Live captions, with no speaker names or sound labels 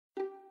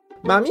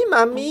妈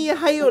咪，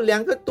还有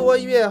2个多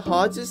月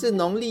就是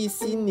农历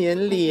新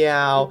年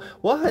了，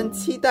我很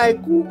期待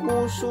姑姑、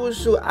叔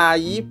叔、阿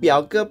姨、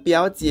表哥、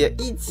表姐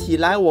一起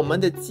来我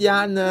们的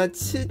家呢，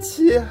吃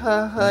吃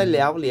喝喝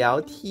聊聊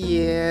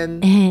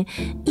天。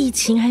疫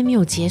情还没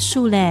有结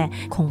束嘞，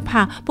恐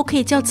怕不可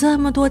以叫这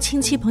么多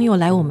亲戚朋友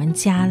来我们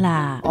家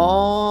啦。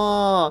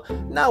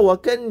那我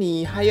跟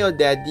你还有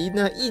Daddy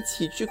呢一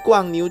起去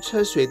逛牛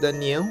车水的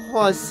年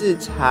货市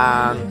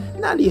场，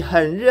那里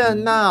很热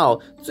闹，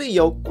最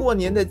有过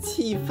年的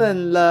气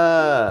氛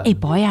了。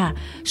boy 啊，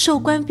受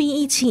官兵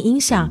疫情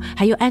影响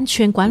还有安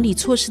全管理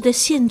措施的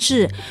限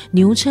制，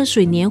牛车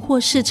水年货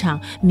市场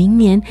明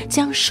年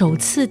将首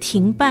次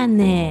停办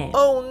呢。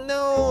Oh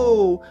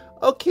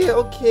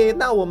no！OK，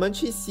 那我们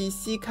去西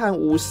西看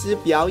舞狮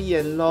表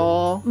演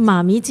咯。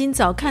妈咪今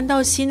早看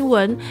到新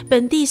闻，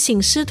本地醒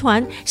狮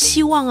团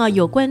希望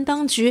有关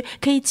当局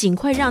可以尽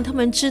快让他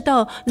们知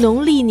道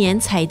农历年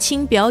采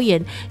青表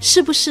演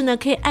是不是呢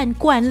可以按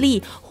惯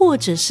例，或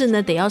者是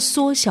呢得要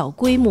缩小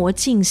规模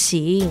进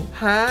行。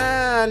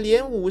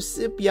连舞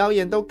狮表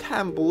演都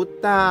看不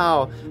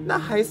到，那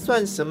还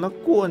算什么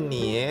过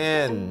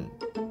年？